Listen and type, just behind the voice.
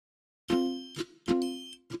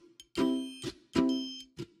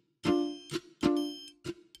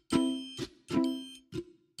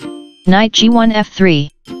Knight g1 f3,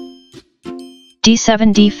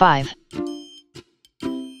 d7 d5,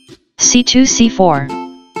 c2 c4,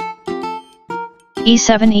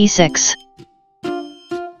 e7 e6,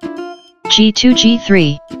 g2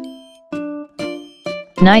 g3,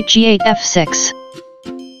 knight g8 f6,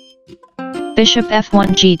 bishop f1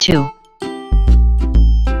 g2,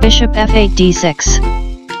 bishop f8 d6,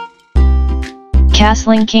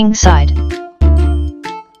 castling king side,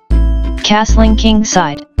 castling king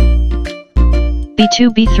side, b2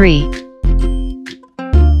 b3,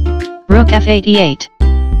 rook f8 e8,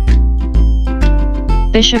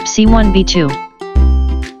 bishop c1 b2,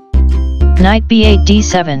 knight b8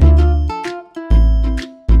 d7,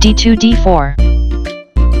 d2 d4,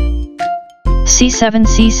 c7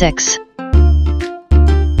 c6,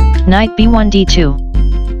 knight b1 d2,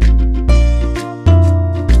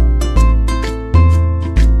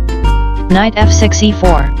 knight f6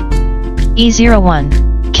 e4, e01,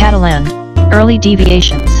 Catalan, early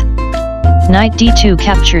deviations, knight d2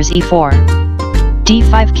 captures e4,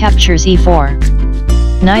 d5 captures e4,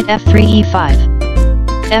 knight f3 e5,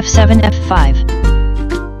 f7 f5,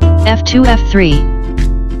 f2 f3,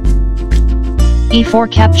 e4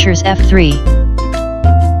 captures f3,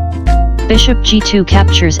 bishop g2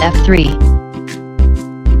 captures f3,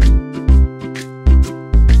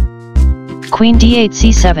 queen d8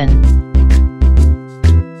 c7,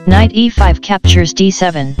 knight e5 captures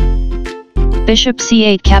d7, bishop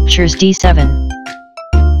c8 captures d7,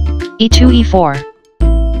 e2 e4,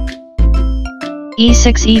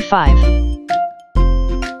 e6 e5,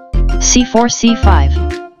 c4 c5,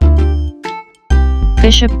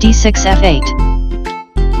 bishop d6 f8,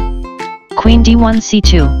 queen d1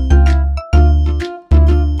 c2,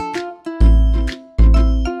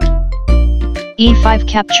 e5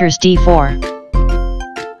 captures d4,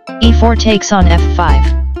 e4 takes on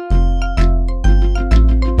f5,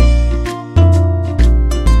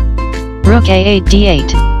 rook a8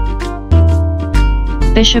 d8,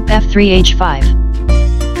 bishop f3 h5,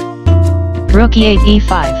 rook e8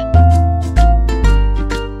 e5,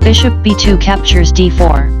 bishop b2 captures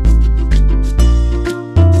d4,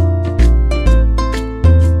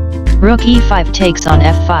 rook e5 takes on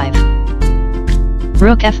f5,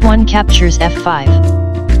 rook f1 captures f5,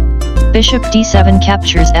 bishop d7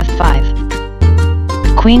 captures f5,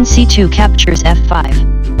 queen c2 captures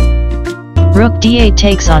f5, rook d8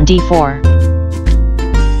 takes on d4,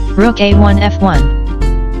 rook a1 f1,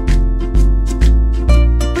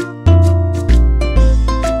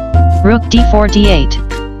 rook d4 d8,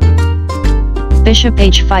 bishop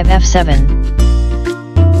h5 f7,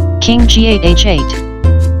 king g8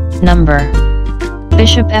 h8, number,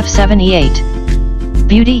 bishop f7 e8,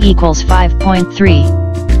 beauty equals 5.3.